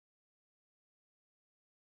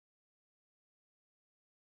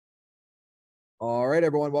All right,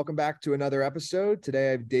 everyone. Welcome back to another episode. Today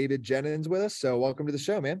I have David Jenyns with us. So welcome to the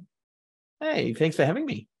show, man. Hey, thanks for having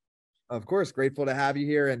me. Of course, grateful to have you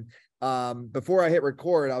here. And before I hit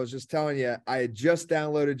record, I was just telling you, I had just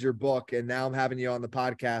downloaded your book and now I'm having you on the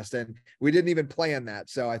podcast. And we didn't even plan that.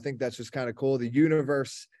 So I think that's just kind of cool. The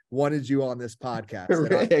universe wanted you on this podcast.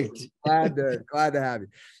 Correct. Glad to have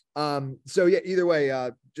you. So yeah, either way,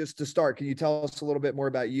 just to start, can you tell us a little bit more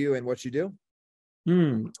about you and what you do?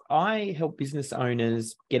 I help business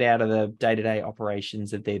owners get out of the day-to-day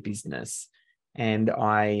operations of their business. And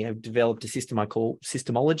I have developed a system I call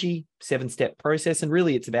SYSTEMology, 7-step process. And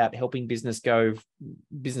really it's about helping business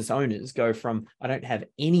owners go from, I don't have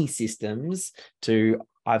any systems to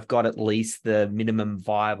I've got at least the minimum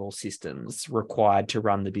viable systems required to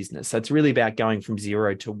run the business. So it's really about going from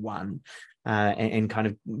 0 to 1 and kind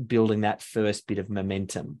of building that first bit of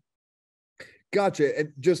momentum. Gotcha.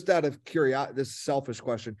 And just out of curiosity, this selfish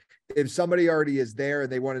question, if somebody already is there and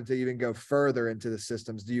they wanted to even go further into the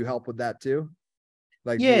systems, do you help with that too?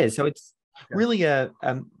 So it's really a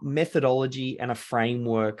methodology and a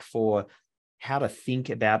framework for how to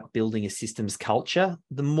think about building a systems culture.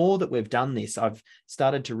 The more that we've done this, I've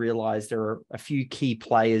started to realize there are a few key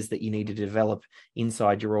players that you need to develop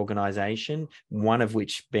inside your organization, one of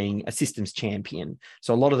which being a systems champion.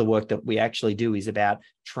 So a lot of the work that we actually do is about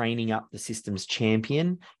training up the systems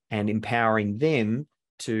champion and empowering them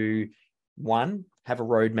to, one, have a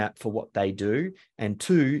roadmap for what they do, and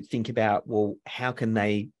two, think about, well, how can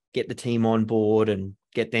they get the team on board and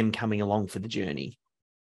get them coming along for the journey?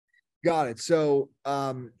 Got it. So,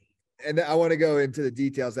 and I want to go into the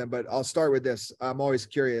details then, but I'll start with this. I'm always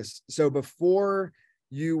curious. So before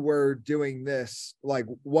you were doing this, like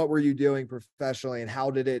what were you doing professionally and how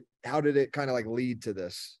did it kind of like lead to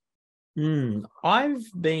this? I've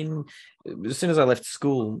been, as soon as I left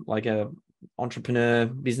school, like a entrepreneur,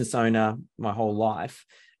 business owner my whole life,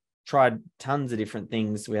 tried tons of different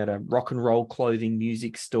things. We had a rock and roll clothing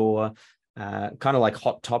music store, kind of like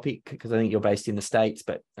Hot Topic, because I think you're based in the States,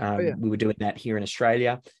 but we were doing that here in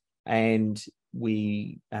Australia. And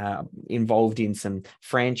we involved in some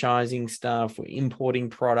franchising stuff, we're importing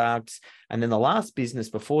products. And then the last business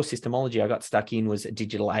before SYSTEMology I got stuck in was a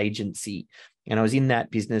digital agency. And I was in that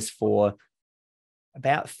business for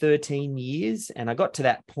about 13 years. And I got to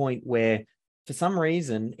that point where, for some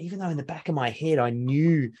reason, even though in the back of my head, I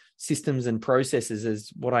knew systems and processes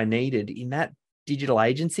as what I needed in that digital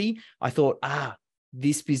agency, I thought,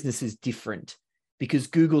 this business is different because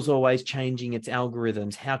Google's always changing its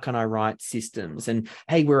algorithms. How can I write systems? And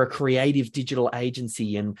hey, we're a creative digital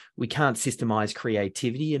agency and we can't systemize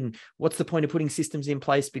creativity. And what's the point of putting systems in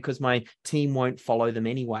place because my team won't follow them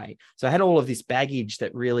anyway? So I had all of this baggage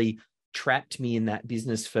that really trapped me in that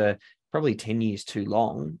business for probably 10 years too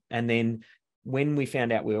long. And then when we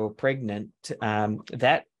found out we were pregnant,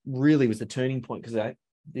 that really was the turning point, because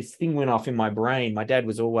this thing went off in my brain. My dad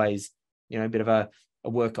was always, a bit of a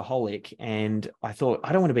workaholic. And I thought,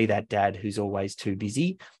 I don't want to be that dad who's always too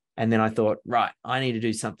busy. And then I thought, right, I need to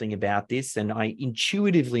do something about this. And I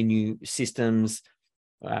intuitively knew systems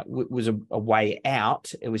was a way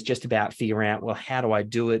out. It was just about figuring out, well, how do I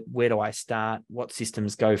do it? Where do I start? What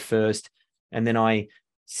systems go first? And then I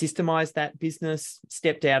systemized that business,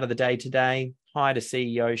 stepped out of the day-to-day, hired a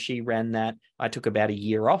CEO. She ran that. I took about a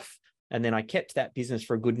year off. And then I kept that business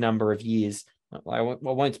for a good number of years. I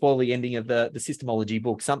won't spoil the ending of the SYSTEMology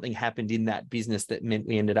book. Something happened in that business that meant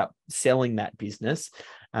we ended up selling that business.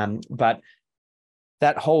 But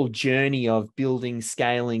that whole journey of building,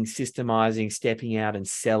 scaling, systemizing, stepping out and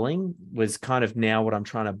selling was kind of now what I'm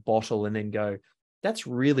trying to bottle and then go, that's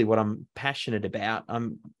really what I'm passionate about.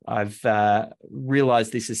 I've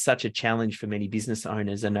realized this is such a challenge for many business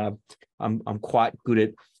owners, and I'm quite good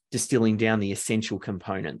at distilling down the essential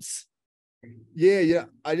components. Yeah.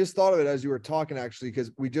 I just thought of it as you were talking, actually, because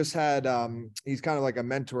we just had, he's kind of like a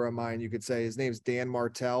mentor of mine, you could say. His name's Dan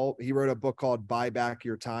Martell. He wrote a book called Buy Back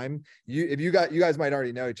Your Time. You guys might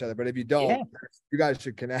already know each other, but if you don't, you guys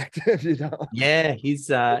should connect if you don't. Yeah, he's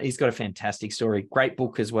got a fantastic story. Great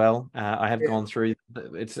book as well. I have gone through,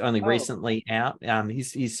 it's only recently out.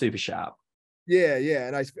 He's super sharp. Yeah.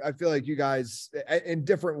 And I feel like you guys in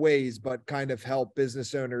different ways, but kind of help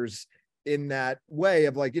business owners in that way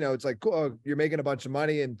of like, it's like, cool, you're making a bunch of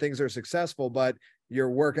money and things are successful, but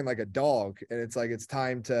you're working like a dog. And it's like, it's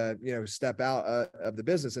time to, step out of the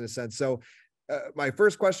business in a sense. So my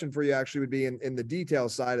first question for you actually would be in the detail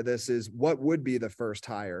side of this is, what would be the first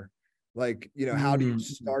hire? Like, how do you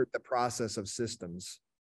start the process of systems?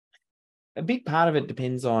 A big part of it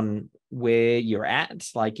depends on where you're at.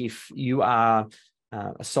 Like if you are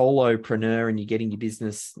a solopreneur and you're getting your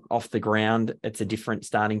business off the ground, it's a different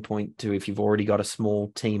starting point to if you've already got a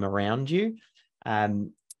small team around you.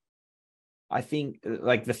 I think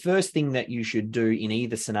like the first thing that you should do in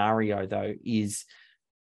either scenario, though, is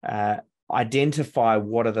identify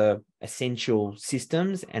what are the essential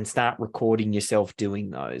systems and start recording yourself doing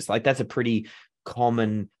those. Like that's a pretty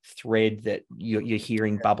common thread that you're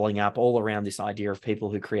hearing bubbling up all around this idea of people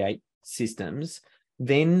who create systems.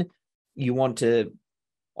 Then you want to,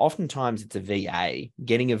 oftentimes it's a VA,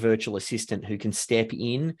 getting a virtual assistant who can step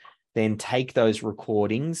in, then take those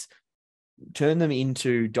recordings, turn them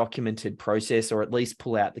into documented process, or at least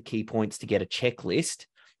pull out the key points to get a checklist.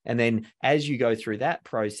 And then as you go through that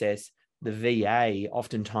process, the VA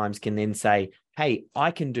oftentimes can then say, hey,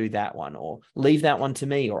 I can do that one, or leave that one to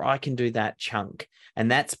me, or I can do that chunk. And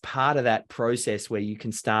that's part of that process where you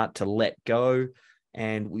can start to let go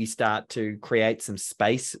and we start to create some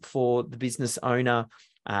space for the business owner.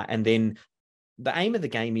 And then the aim of the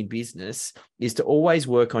game in business is to always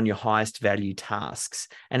work on your highest value tasks.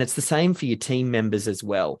 And it's the same for your team members as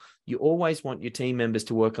well. You always want your team members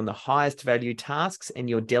to work on the highest value tasks, and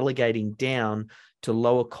you're delegating down to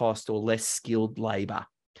lower cost or less skilled labor.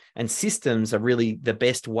 And systems are really the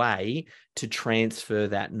best way to transfer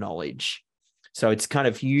that knowledge. So it's kind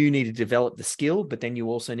of, you need to develop the skill, but then you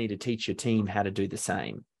also need to teach your team how to do the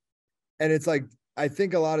same. And it's like, I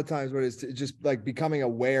think a lot of times what it's just like becoming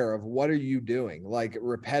aware of what are you doing, like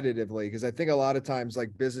repetitively. Because I think a lot of times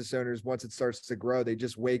like business owners, once it starts to grow, they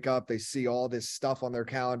just wake up, they see all this stuff on their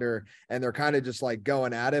calendar and they're kind of just like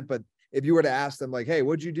going at it. But if you were to ask them like, hey,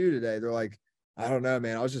 what'd you do today? They're like, I don't know,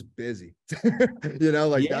 man. I was just busy.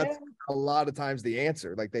 Like that's a lot of times the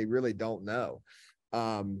answer. Like they really don't know.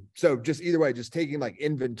 So just either way, just taking like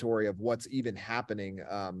inventory of what's even happening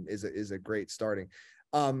is a great starting.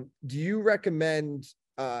 Do you recommend,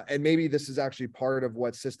 and maybe this is actually part of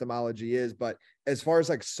what SYSTEMology is, but as far as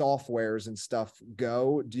like softwares and stuff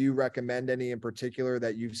go, do you recommend any in particular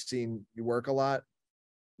that you've seen you work a lot?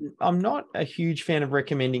 I'm not a huge fan of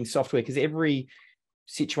recommending software because every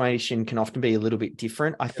situation can often be a little bit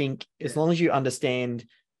different. I think as long as you understand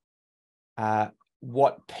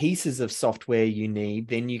what pieces of software you need,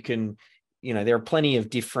 then you can, there are plenty of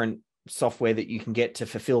different software that you can get to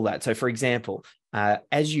fulfill that. So for example,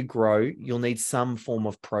 as you grow, you'll need some form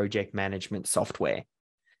of project management software.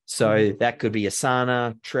 So that could be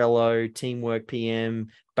Asana, Trello, Teamwork PM,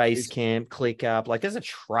 Basecamp, ClickUp. Like there's a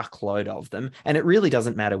truckload of them. And it really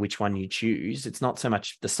doesn't matter which one you choose. It's not so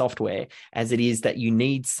much the software as it is that you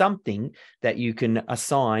need something that you can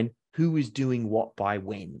assign who is doing what by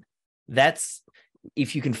when. That's,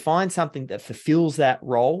 if you can find something that fulfills that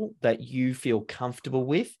role that you feel comfortable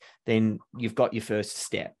with, then you've got your first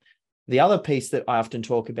step. The other piece that I often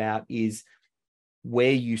talk about is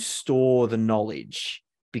where you store the knowledge,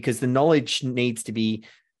 because the knowledge needs to be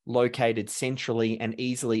located centrally and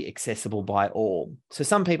easily accessible by all. So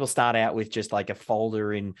some people start out with just like a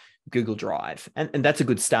folder in Google Drive, and that's a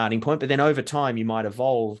good starting point. But then over time, you might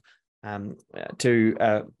evolve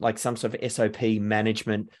to like some sort of SOP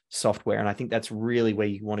management software. And I think that's really where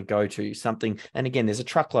you want to go to something. And again, there's a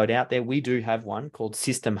truckload out there. We do have one called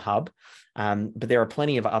System Hub, but there are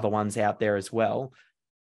plenty of other ones out there as well.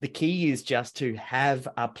 The key is just to have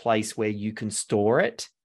a place where you can store it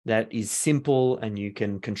that is simple and you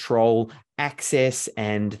can control access,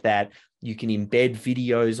 and that you can embed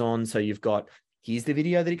videos on. So you've got, here's the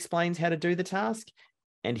video that explains how to do the task,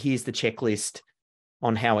 and here's the checklist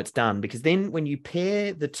on how it's done. Because then when you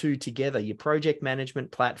pair the two together, your project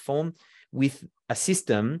management platform with a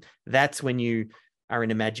system, that's when you are in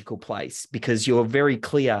a magical place, because you're very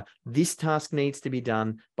clear, this task needs to be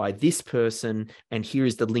done by this person, and here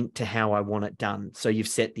is the link to how I want it done. So you've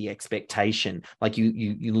set the expectation, like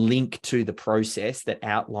you link to the process that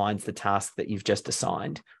outlines the task that you've just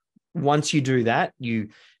assigned. Once you do that, it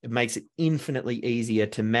makes it infinitely easier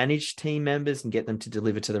to manage team members and get them to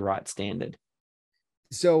deliver to the right standard.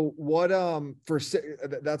 So what, I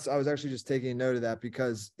was actually just taking a note of that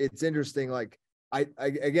because it's interesting. Like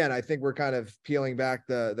again, I think we're kind of peeling back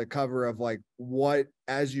the cover of like what,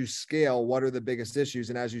 as you scale, what are the biggest issues?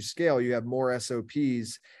 And as you scale, you have more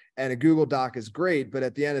SOPs, and a Google Doc is great. But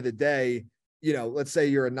at the end of the day, let's say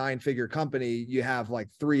you're a 9-figure company, you have like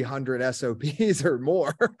 300 SOPs or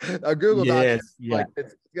more. A Google Doc is like,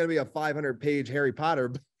 it's going to be a 500-page Harry Potter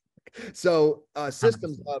book. So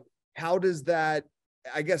systems, how does that,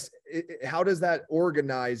 I guess, how does that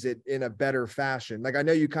organize it in a better fashion? Like, I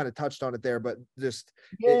know you kind of touched on it there, but just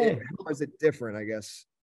how is it different, I guess?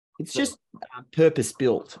 It's just purpose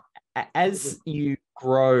built. As you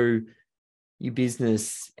grow your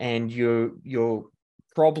business and you're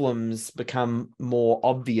problems become more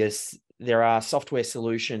obvious, there are software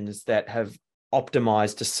solutions that have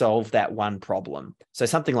optimized to solve that one problem. So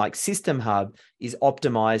something like System Hub is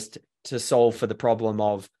optimized to solve for the problem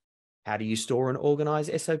of how do you store and organize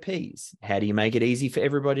SOPs? How do you make it easy for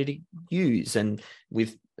everybody to use and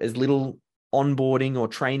with as little onboarding or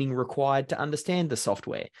training required to understand the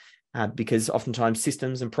software? Because oftentimes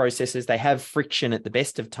systems and processes, they have friction at the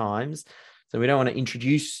best of times. So we don't want to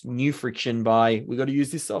introduce new friction by, we've got to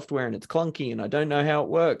use this software and it's clunky and I don't know how it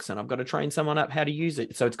works and I've got to train someone up how to use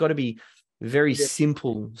it. So it's got to be very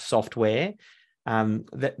simple software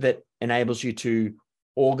that enables you to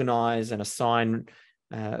organize and assign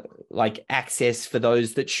like access for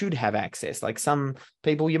those that should have access. Like some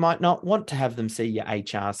people, you might not want to have them see your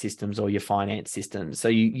HR systems or your finance systems. So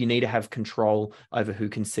you need to have control over who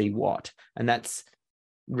can see what. And that's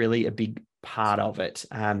really a big part of it.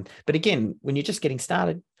 But again, when you're just getting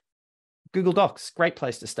started, Google Docs, great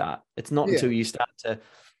place to start. It's not until you start to,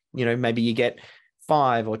 maybe you get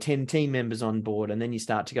 5 or 10 team members on board, and then you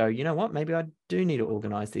start to go, you know what, maybe I do need to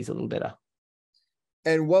organize these a little better.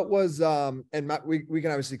 And what was we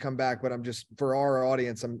can obviously come back, but I'm just, for our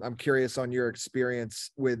audience, I'm curious on your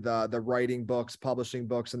experience with the writing books, publishing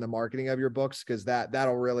books, and the marketing of your books, because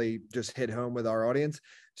that'll really just hit home with our audience.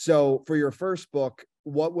 So for your first book,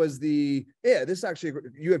 what was this actually,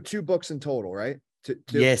 you have 2 books in total, right? Two?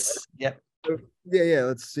 Yes. Yep. Yeah.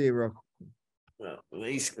 Let's see real. Well,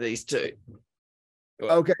 these 2.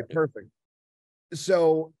 Okay, perfect.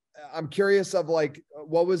 So I'm curious of like,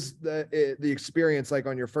 what was the experience like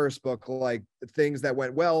on your first book, like things that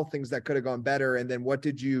went well, things that could have gone better, and then what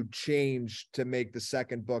did you change to make the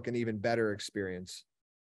second book an even better experience?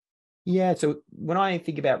 Yeah, so when I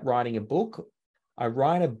think about writing a book, I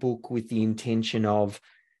write a book with the intention of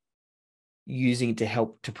using it to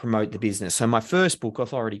help to promote the business. So my first book,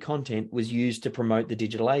 Authority Content, was used to promote the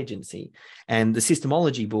digital agency. And the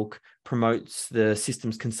SYSTEMology book promotes the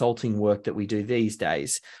systems consulting work that we do these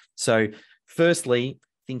days. So firstly,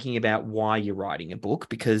 thinking about why you're writing a book,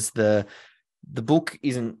 because the book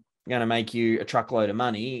isn't going to make you a truckload of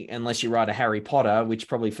money unless you write a Harry Potter, which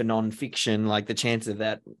probably for nonfiction, like the chance of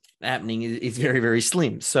that happening is very, very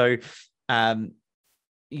slim. So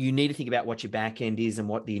you need to think about what your back end is and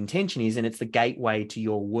what the intention is. And it's the gateway to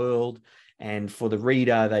your world. And for the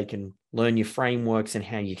reader, they can learn your frameworks and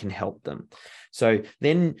how you can help them. So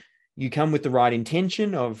then you come with the right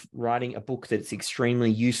intention of writing a book that's extremely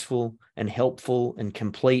useful and helpful and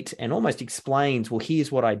complete and almost explains, well, here's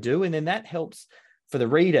what I do. And then that helps for the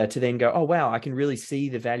reader to then go, oh, wow, I can really see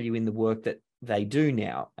the value in the work that they do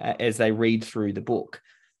now as they read through the book.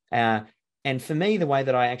 And for me, the way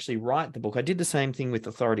that I actually write the book, I did the same thing with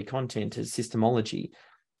Authority Content as SYSTEMology.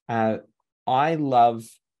 I love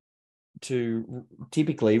to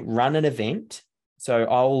typically run an event.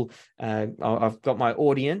 So I've got my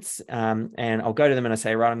audience and I'll go to them and I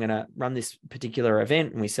say, right, I'm going to run this particular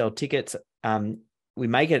event, and we sell tickets. We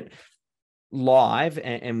make it live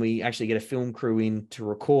and we actually get a film crew in to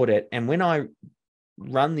record it. And when I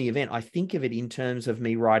run the event, I think of it in terms of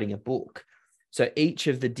me writing a book. So each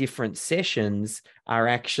of the different sessions are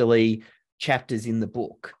actually chapters in the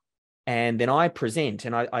book. And then I present,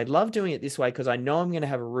 and I love doing it this way because I know I'm going to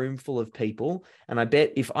have a room full of people. And I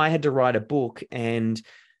bet if I had to write a book and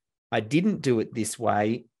I didn't do it this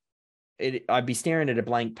way, I'd be staring at a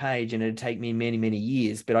blank page and it'd take me many, many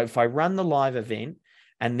years. But if I run the live event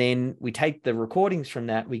and then we take the recordings from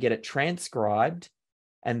that, we get it transcribed,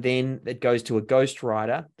 and then it goes to a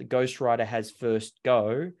ghostwriter. The ghostwriter has first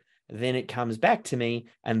go. Then it comes back to me,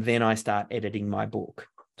 and then I start editing my book.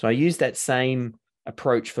 So I use that same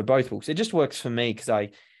approach for both books. It just works for me because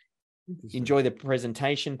I enjoy the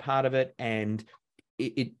presentation part of it, and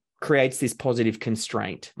it creates this positive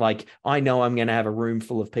constraint. Like, I know I'm going to have a room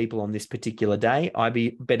full of people on this particular day.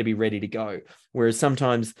 Better be ready to go. Whereas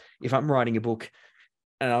sometimes if I'm writing a book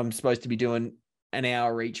and I'm supposed to be doing an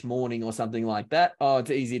hour each morning or something like that,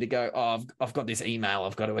 it's easy to go, I've got this email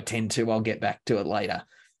I've got to attend to. I'll get back to it later.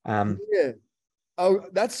 Yeah. Oh,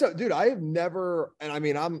 that's so, dude, I have never, and I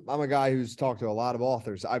mean, I'm a guy who's talked to a lot of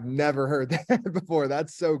authors. I've never heard that before.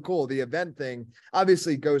 That's so cool. The event thing,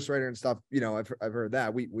 obviously ghostwriter and stuff, I've heard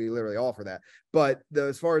that. We literally offer that. But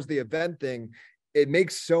as far as the event thing, it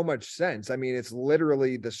makes so much sense. I mean, it's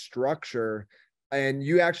literally the structure, and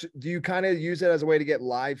do you kind of use it as a way to get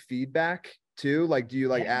live feedback too? Like, do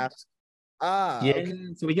you ask? Okay.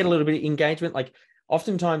 So we get a little bit of engagement. Like,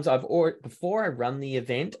 oftentimes before I run the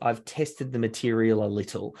event, I've tested the material a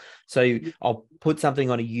little. So I'll put something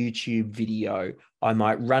on a YouTube video. I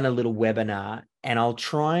might run a little webinar, and I'll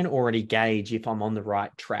try and already gauge if I'm on the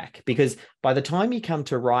right track. Because by the time you come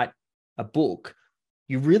to write a book,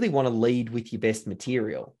 you really want to lead with your best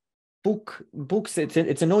material. Books, it's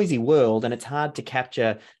a noisy world, and it's hard to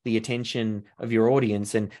capture the attention of your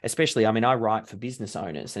audience. And especially, I mean, I write for business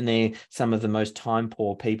owners, and they're some of the most time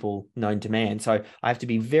poor people known to man. So I have to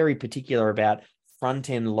be very particular about front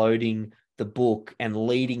end loading the book and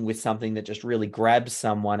leading with something that just really grabs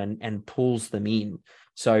someone and pulls them in.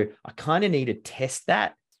 So I kind of need to test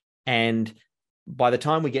that. And by the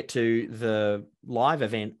time we get to the live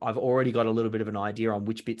event, I've already got a little bit of an idea on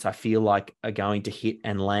which bits I feel like are going to hit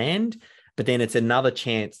and land. But then it's another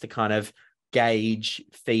chance to kind of gauge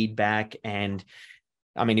feedback. And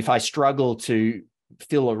I mean, if I struggle to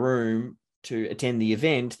fill a room to attend the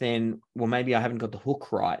event, then, well, maybe I haven't got the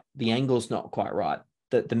hook right. The angle's not quite right.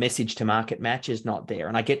 The message to market match is not there.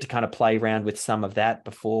 And I get to kind of play around with some of that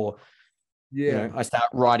before, I start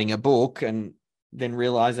writing a book and then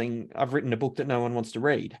realizing I've written a book that no one wants to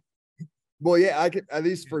read. Well, yeah, I could, at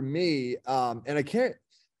least for me, and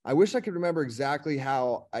I wish I could remember exactly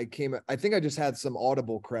how I came. I think I just had some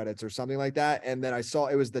Audible credits or something like that. And then I saw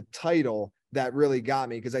it was the title that really got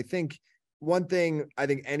me. Cause I think one thing, I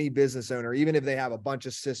think any business owner, even if they have a bunch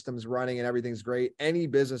of systems running and everything's great, any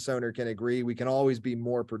business owner can agree we can always be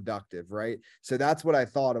more productive, right? So that's what I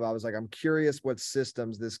thought of. I was like, I'm curious what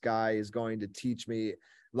systems this guy is going to teach me,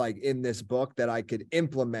 like in this book, that I could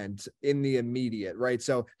implement in the immediate, right?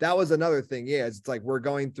 So that was another thing. Yeah, it's like we're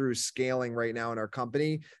going through scaling right now in our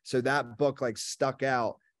company. So that book like stuck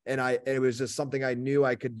out, and it was just something I knew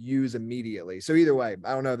I could use immediately. So either way,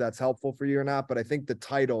 I don't know if that's helpful for you or not, but I think the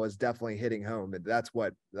title is definitely hitting home. That's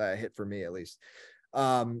what hit for me, at least.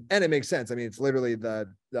 And it makes sense. I mean, it's literally the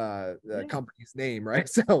company's name, right?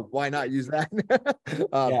 So why not use that?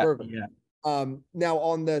 Perfect. Yeah. Now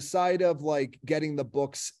on the side of like getting the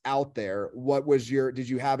books out there, did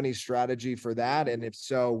you have any strategy for that? And if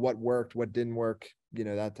so, what worked, what didn't work,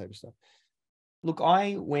 that type of stuff? Look,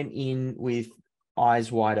 I went in with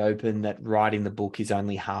eyes wide open that writing the book is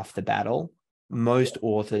only half the battle. Most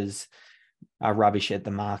authors are rubbish at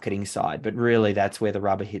the marketing side, but really that's where the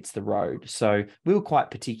rubber hits the road. So we were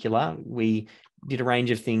quite particular. We did a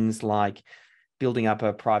range of things like building up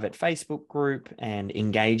a private Facebook group and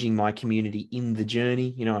engaging my community in the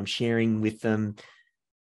journey. I'm sharing with them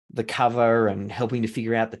the cover and helping to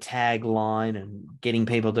figure out the tagline and getting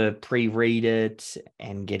people to pre-read it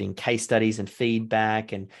and getting case studies and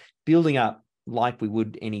feedback and building up like we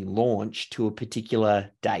would any launch to a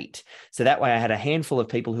particular date. So that way I had a handful of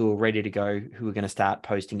people who were ready to go, who were going to start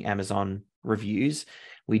posting Amazon reviews.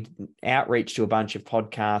 We outreached to a bunch of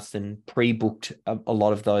podcasts and pre-booked a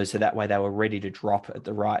lot of those. So that way they were ready to drop at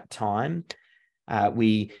the right time.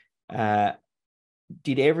 We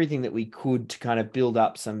did everything that we could to kind of build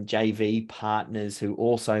up some JV partners who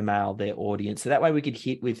also mailed their audience. So that way we could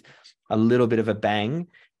hit with a little bit of a bang.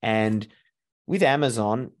 And with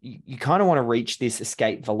Amazon, you kind of want to reach this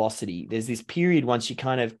escape velocity. There's this period once you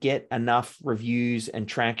kind of get enough reviews and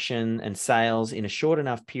traction and sales in a short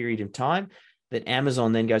enough period of time that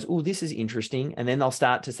Amazon then goes, oh, this is interesting. And then they'll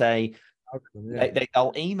start to say,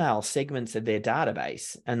 they'll email segments of their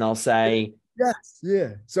database and they'll say, yes,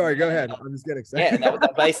 yeah. Sorry, go ahead. I'm just getting excited. Yeah,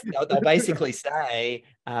 they'll basically say,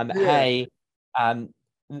 hey,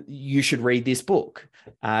 you should read this book.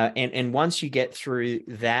 And once you get through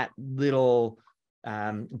that little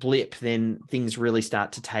blip, then things really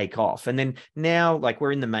start to take off. And then now, like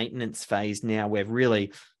we're in the maintenance phase now, where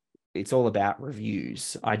really it's all about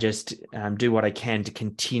reviews. I just do what I can to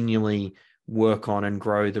continually work on and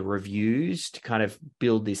grow the reviews to kind of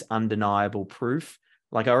build this undeniable proof.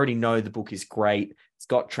 Like I already know the book is great. It's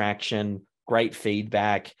got traction, great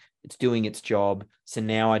feedback. It's doing its job. So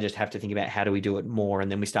now I just have to think about how do we do it more? And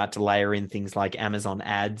then we start to layer in things like Amazon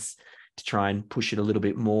ads to try and push it a little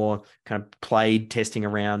bit more, kind of played testing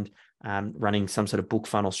around, running some sort of book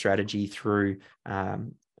funnel strategy through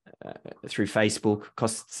Facebook.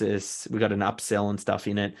 Costs us, we got an upsell and stuff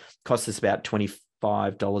in it. Costs us about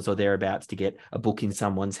 $25 or thereabouts to get a book in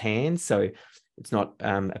someone's hands. So it's not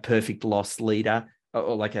a perfect loss leader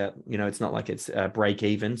or like it's not like it's a break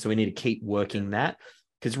even. So we need to keep working that.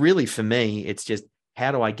 Because really, for me, it's just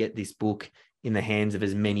how do I get this book in the hands of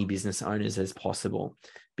as many business owners as possible?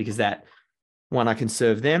 Because that, one, I can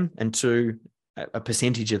serve them, and two, a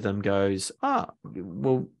percentage of them goes,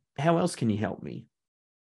 well, how else can you help me?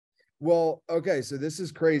 Well, okay, so this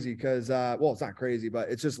is crazy because, it's not crazy, but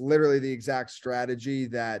it's just literally the exact strategy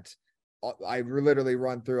that I literally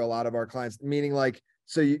run through a lot of our clients, meaning like,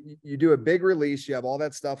 so you do a big release, you have all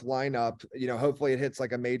that stuff line up, hopefully it hits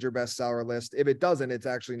like a major bestseller list. If it doesn't, it's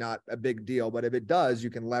actually not a big deal, but if it does, you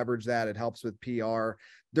can leverage that. It helps with PR.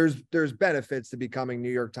 There's benefits to becoming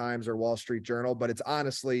New York Times or Wall Street Journal, but it's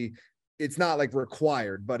honestly, it's not like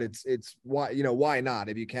required, but it's why, why not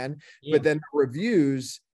if you can. Yeah. But then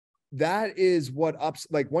reviews, that is what ups,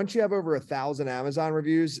 like once you have over 1,000 Amazon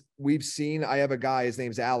reviews, we've seen, I have a guy, his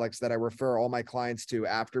name's Alex, that I refer all my clients to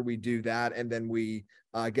after we do that. And then we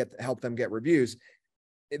help them get reviews.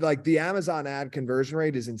 Like the Amazon ad conversion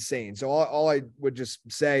rate is insane. So all I would just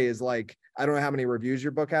say is like, I don't know how many reviews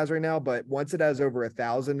your book has right now, but once it has over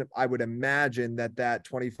 1,000, I would imagine that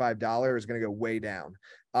 $25 is going to go way down.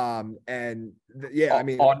 Yeah, I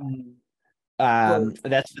mean,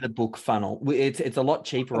 that's for the book funnel. It's a lot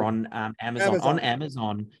cheaper on Amazon. On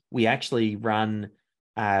Amazon, we actually run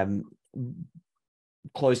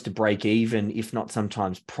close to break even, if not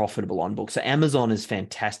sometimes profitable on books. So Amazon is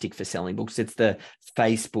fantastic for selling books. It's the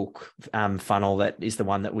Facebook funnel that is the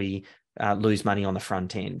one that we lose money on the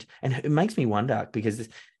front end. And it makes me wonder because is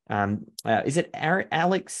it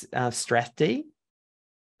Alex Strathdy?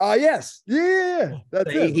 Yes. Yeah.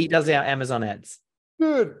 That's it. He does our Amazon ads.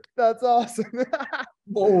 Dude, that's awesome.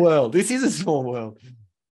 Small world. This is a small world.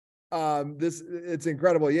 It's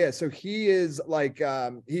incredible. Yeah. So he is like,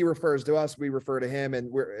 he refers to us, we refer to him,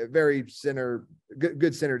 and we're very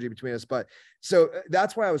good synergy between us. But so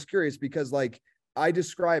that's why I was curious, because like I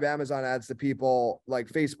describe Amazon ads to people like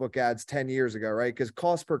Facebook ads 10 years ago, right? Because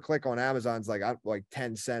cost per click on Amazon's like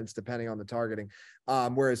 10 cents, depending on the targeting.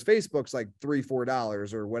 Whereas Facebook's like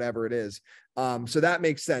 $3-4 or whatever it is. So that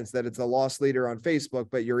makes sense that it's a loss leader on Facebook,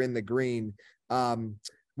 but you're in the green.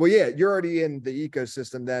 Well, yeah, you're already in the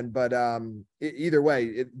ecosystem then, but either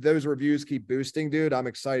way, those reviews keep boosting, dude. I'm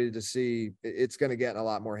excited to see it's going to get in a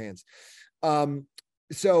lot more hands.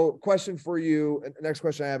 So question for you, next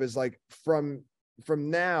question I have is like from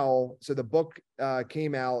now, so the book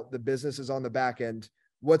came out, the business is on the back end.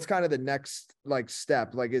 What's kind of the next like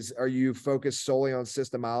step? Like are you focused solely on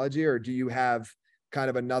SYSTEMology, or do you have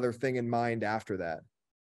kind of another thing in mind after that?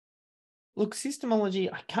 Look,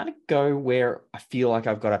 SYSTEMology, I kind of go where I feel like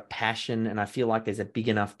I've got a passion and I feel like there's a big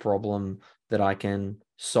enough problem that I can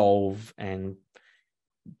solve and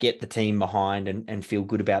get the team behind and feel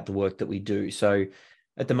good about the work that we do. So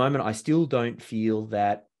at the moment, I still don't feel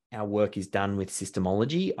that our work is done with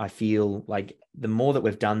SYSTEMology. I feel like the more that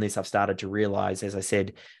we've done this, I've started to realize, as I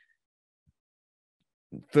said,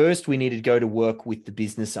 first, we needed to go to work with the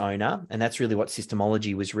business owner, and that's really what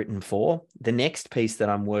SYSTEMology was written for. The next piece that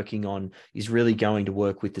I'm working on is really going to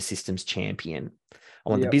work with the systems champion. I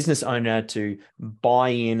want the business owner to buy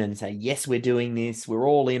in and say, yes, we're doing this. We're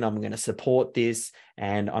all in. I'm going to support this,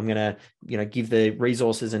 and I'm going to, give the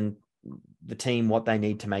resources and the team what they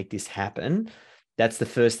need to make this happen. That's the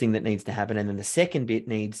first thing that needs to happen. And then the second bit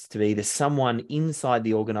needs to be there's someone inside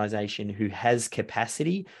the organization who has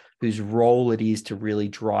capacity, whose role it is to really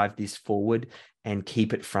drive this forward and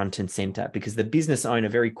keep it front and center, because the business owner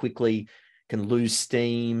very quickly can lose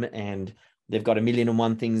steam and they've got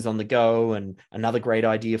 1,000,001 things on the go and another great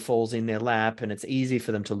idea falls in their lap and it's easy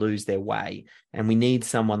for them to lose their way. And we need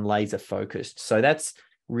someone laser focused. So that's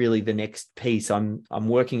really the next piece. I'm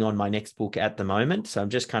working on my next book at the moment. So I'm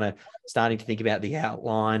just kind of starting to think about the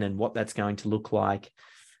outline and what that's going to look like.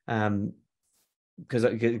 Because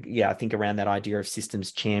I think around that idea of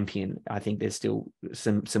systems champion, I think there's still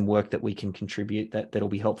some work that we can contribute that'll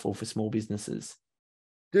be helpful for small businesses.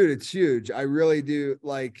 Dude, it's huge. I really do.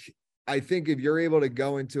 Like, I think if you're able to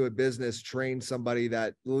go into a business, train somebody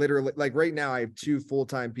that literally, like right now, I have 2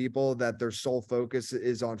 full-time people that their sole focus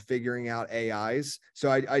is on figuring out AIs.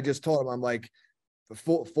 So I just told them, I'm like,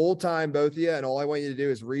 full-time, both of you, and all I want you to do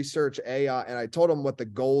is research AI. And I told them what the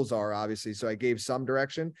goals are, obviously. So I gave some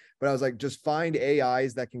direction, but I was like, just find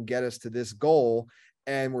AIs that can get us to this goal.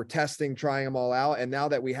 And we're testing, trying them all out. And now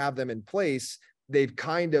that we have them in place, they've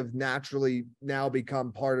kind of naturally now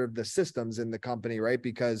become part of the systems in the company, right?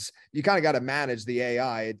 Because you kind of got to manage the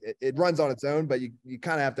AI. It runs on its own, but you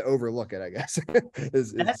kind of have to overlook it, I guess.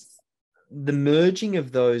 The merging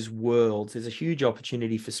of those worlds is a huge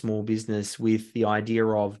opportunity for small business with the idea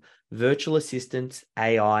of virtual assistants,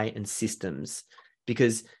 AI, and systems.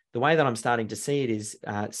 Because the way that I'm starting to see it is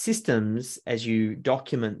systems, as you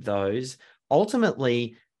document those,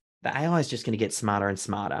 ultimately, the AI is just going to get smarter and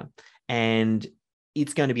smarter. And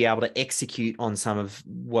it's going to be able to execute on some of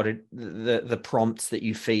what the prompts that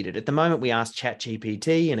you feed it. At the moment, we ask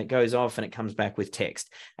ChatGPT and it goes off and it comes back with text.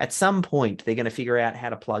 At some point, they're going to figure out how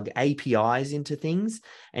to plug APIs into things,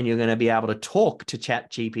 and you're going to be able to talk to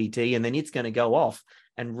ChatGPT, and then it's going to go off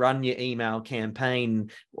and run your email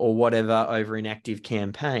campaign or whatever over an active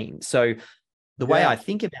campaign. So the way I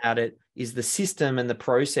think about it is the system and the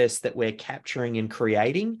process that we're capturing and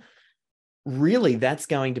creating really that's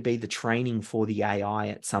going to be the training for the AI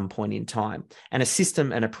at some point in time. And a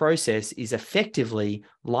system and a process is effectively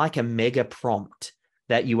like a mega prompt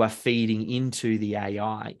that you are feeding into the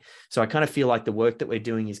AI. So I kind of feel like the work that we're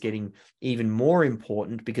doing is getting even more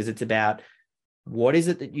important, because it's about what is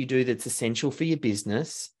it that you do that's essential for your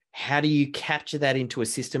business? How do you capture that into a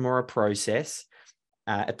system or a process?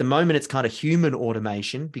 At the moment, it's kind of human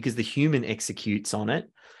automation because the human executes on it.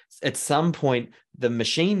 At some point, the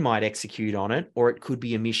machine might execute on it, or it could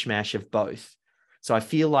be a mishmash of both. So I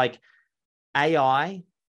feel like AI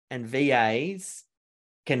and VAs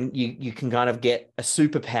you can kind of get a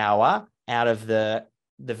superpower out of the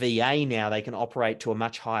VA now. They can operate to a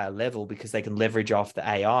much higher level because they can leverage off the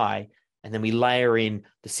AI. And then we layer in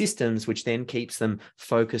the systems, which then keeps them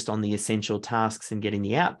focused on the essential tasks and getting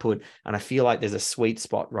the output. And I feel like there's a sweet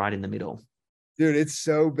spot right in the middle. Dude, it's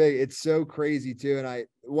so big. It's so crazy too. And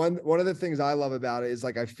one of the things I love about it is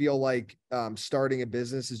like, I feel like starting a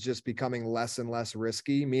business is just becoming less and less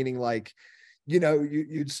risky, meaning like,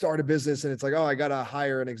 you'd start a business and it's like, oh, I got to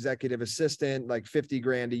hire an executive assistant, like 50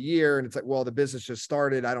 grand a year. And it's like, well, the business just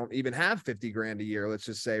started. I don't even have 50 grand a year, let's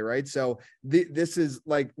just say. Right. So this is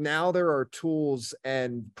like, now there are tools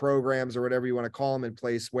and programs or whatever you want to call them in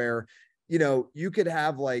place where, you could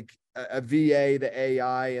have like a VA, the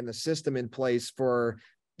AI and the system in place for,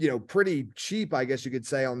 pretty cheap, I guess you could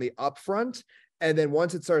say, on the upfront. And then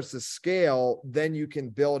once it starts to scale, then you can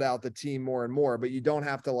build out the team more and more, but you don't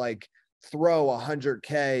have to like throw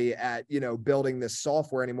 $100K at, building this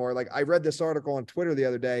software anymore. Like I read this article on Twitter the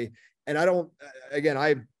other day, and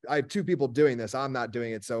I have two people doing this. I'm not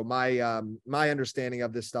doing it. So my understanding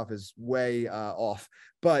of this stuff is way off,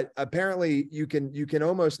 but apparently you can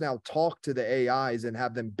almost now talk to the AIs and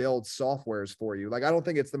have them build softwares for you. Like, I don't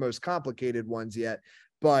think it's the most complicated ones yet,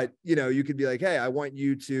 but you could be like, hey, I want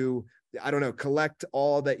you to, I don't know, collect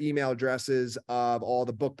all the email addresses of all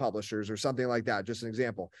the book publishers or something like that. Just an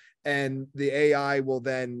example. And the AI will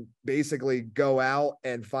then basically go out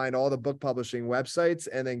and find all the book publishing websites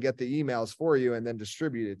and then get the emails for you and then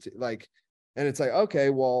distribute it to, like, and it's like,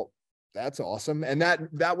 okay, well, that's awesome. And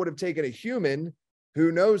that would have taken a human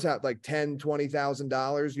who knows how, like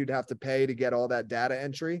 $10,000-$20,000 you'd have to pay to get all that data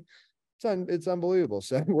entry. It's unbelievable.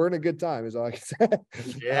 So we're in a good time is all I can say.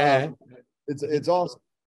 Yeah. It's awesome.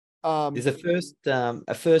 There's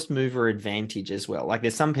a first mover advantage as well. Like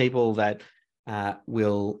there's some people that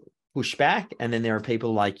will push back, and then there are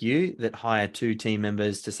people like you that hire 2 team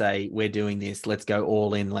members to say, we're doing this, let's go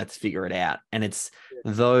all in, let's figure it out. And it's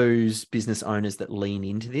those business owners that lean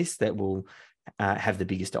into this that will have the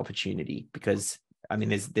biggest opportunity, because I mean,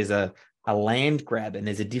 there's a land grab, and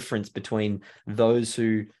there's a difference between those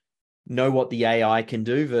who know what the AI can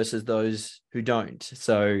do versus those who don't.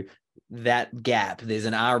 So that gap, there's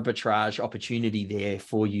an arbitrage opportunity there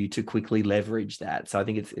for you to quickly leverage that. So I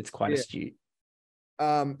think it's quite astute.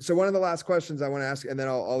 So one of the last questions I want to ask, and then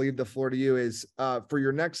I'll leave the floor to you, is for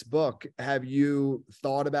your next book, have you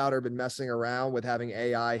thought about or been messing around with having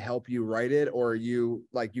AI help you write it, or you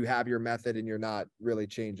have your method and you're not really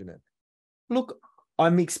changing it? Look,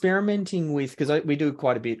 I'm experimenting with, because we do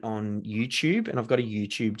quite a bit on YouTube, and I've got a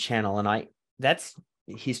YouTube channel, and that's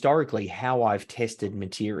historically how I've tested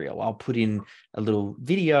material. I'll put in a little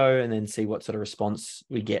video and then see what sort of response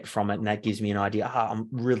we get from it. And that gives me an idea, I'm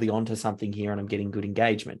really onto something here and I'm getting good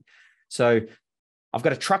engagement. So I've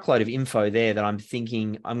got a truckload of info there that I'm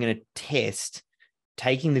thinking I'm going to test,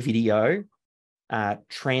 taking the video,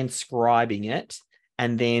 transcribing it,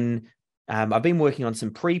 and then I've been working on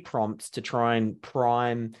some pre-prompts to try and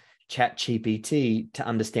prime ChatGPT to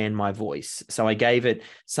understand my voice. So I gave it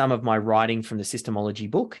some of my writing from the SYSTEMology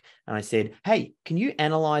book, and I said, hey, can you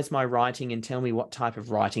analyze my writing and tell me what type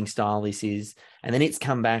of writing style this is? And then it's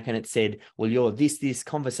come back and it said, well, you're this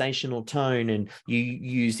conversational tone, and you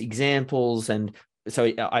use examples. And so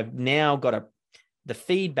I've now got the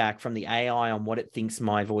feedback from the AI on what it thinks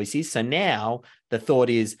my voice is. So now the thought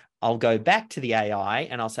is I'll go back to the AI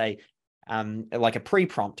and I'll say, like a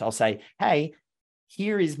pre-prompt, I'll say, hey,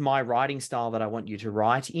 here is my writing style that I want you to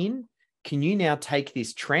write in. Can you now take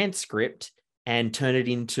this transcript and turn it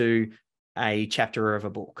into a chapter of a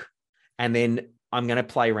book? And then I'm going to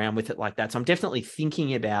play around with it like that. So I'm definitely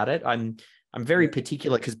thinking about it. I'm very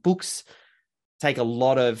particular, because books take a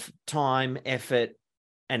lot of time, effort,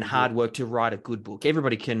 and hard work to write a good book.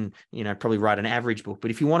 Everybody can, probably write an average book,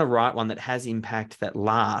 but if you want to write one that has impact that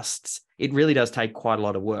lasts, it really does take quite a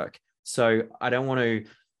lot of work. So I don't want to,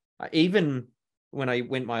 even when I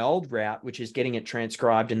went my old route, which is getting it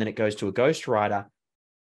transcribed and then it goes to a ghostwriter,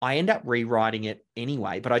 I end up rewriting it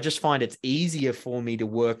anyway. But I just find it's easier for me to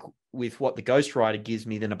work with what the ghostwriter gives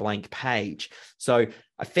me than a blank page. So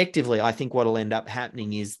effectively, I think what will end up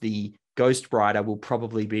happening is the ghostwriter will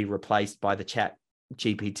probably be replaced by the chat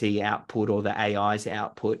GPT output or the AI's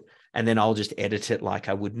output, and then I'll just edit it like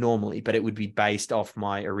I would normally, but it would be based off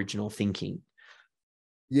my original thinking.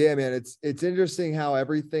 Yeah, man, it's interesting how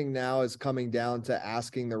everything now is coming down to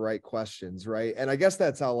asking the right questions, right? And I guess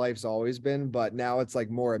that's how life's always been, but now it's like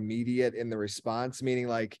more immediate in the response, meaning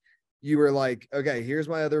like you were like, okay, here's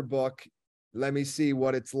my other book. Let me see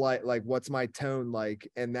what it's like what's my tone like?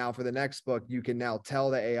 And now for the next book, you can now tell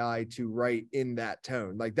the AI to write in that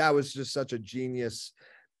tone. Like that was just such a genius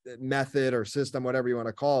method or system, whatever you want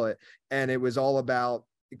to call it. And it was all about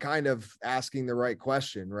kind of asking the right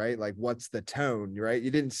question, right? Like, what's the tone, right?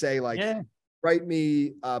 You didn't say like, write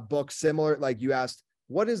me a book similar. Like you asked,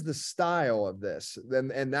 what is the style of this?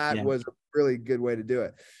 And that was a really good way to do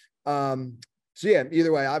it. So yeah,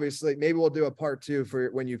 either way, obviously, maybe we'll do a part 2 for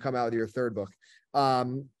when you come out with your third book.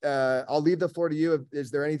 I'll leave the floor to you.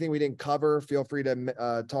 Is there anything we didn't cover? Feel free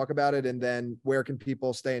to talk about it. And then where can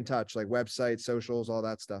people stay in touch? Like websites, socials, all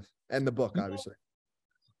that stuff, and the book, obviously.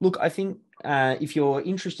 Look, I think if you're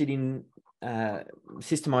interested in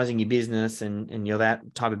systemizing your business and you're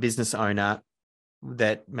that type of business owner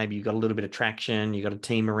that maybe you've got a little bit of traction, you've got a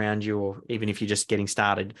team around you, or even if you're just getting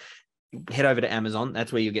started, head over to Amazon.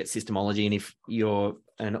 That's where you'll get Systemology. And if you're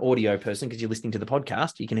an audio person, because you're listening to the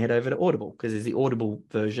podcast, you can head over to Audible, because there's the Audible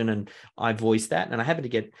version and I voice that. And I happened to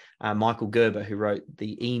get Michael Gerber, who wrote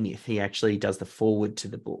the E-Myth. He actually does the forward to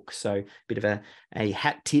the book. So a bit of a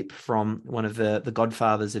hat tip from one of the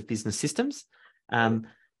godfathers of business systems. So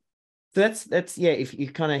that's if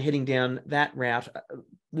you're kind of heading down that route,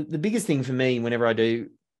 the biggest thing for me whenever I do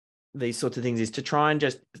these sorts of things is to try and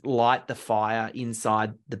just light the fire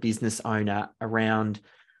inside the business owner around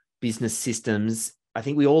business systems. I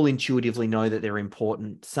think we all intuitively know that they're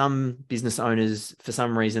important. Some business owners, for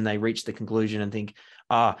some reason, they reach the conclusion and think,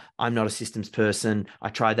 I'm not a systems person. I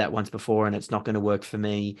tried that once before and it's not going to work for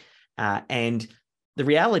me. And the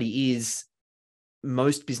reality is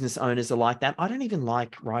most business owners are like that. I don't even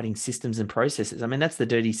like writing systems and processes. I mean, that's the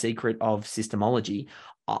dirty secret of Systemology.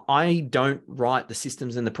 I don't write the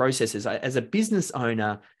systems and the processes. As a business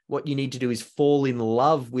owner, what you need to do is fall in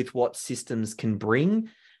love with what systems can bring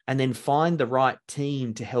and then find the right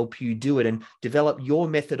team to help you do it and develop your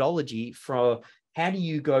methodology for how do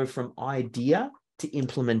you go from idea to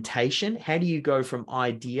implementation? How do you go from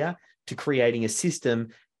idea to creating a system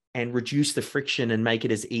and reduce the friction and make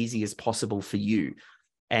it as easy as possible for you?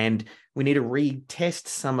 And we need to retest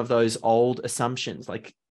some of those old assumptions.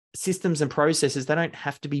 Like systems and processes, they don't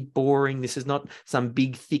have to be boring. This is not some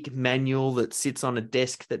big, thick manual that sits on a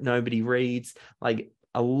desk that nobody reads. Like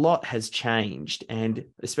a lot has changed. And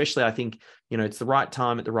especially, I think, it's the right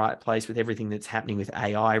time at the right place with everything that's happening with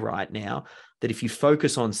AI right now, that if you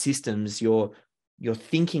focus on systems, you're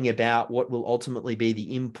thinking about what will ultimately be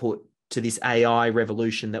the input to this AI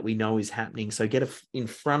revolution that we know is happening. So get in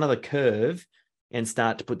front of the curve and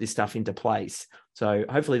start to put this stuff into place. So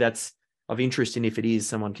hopefully that's of interest. And if it is,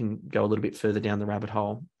 someone can go a little bit further down the rabbit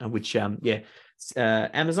hole, which,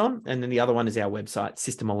 Amazon. And then the other one is our website,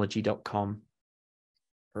 systemology.com.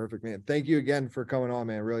 Perfect, man. Thank you again for coming on,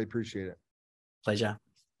 man. Really appreciate it. Pleasure.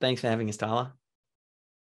 Thanks for having us, Tyler.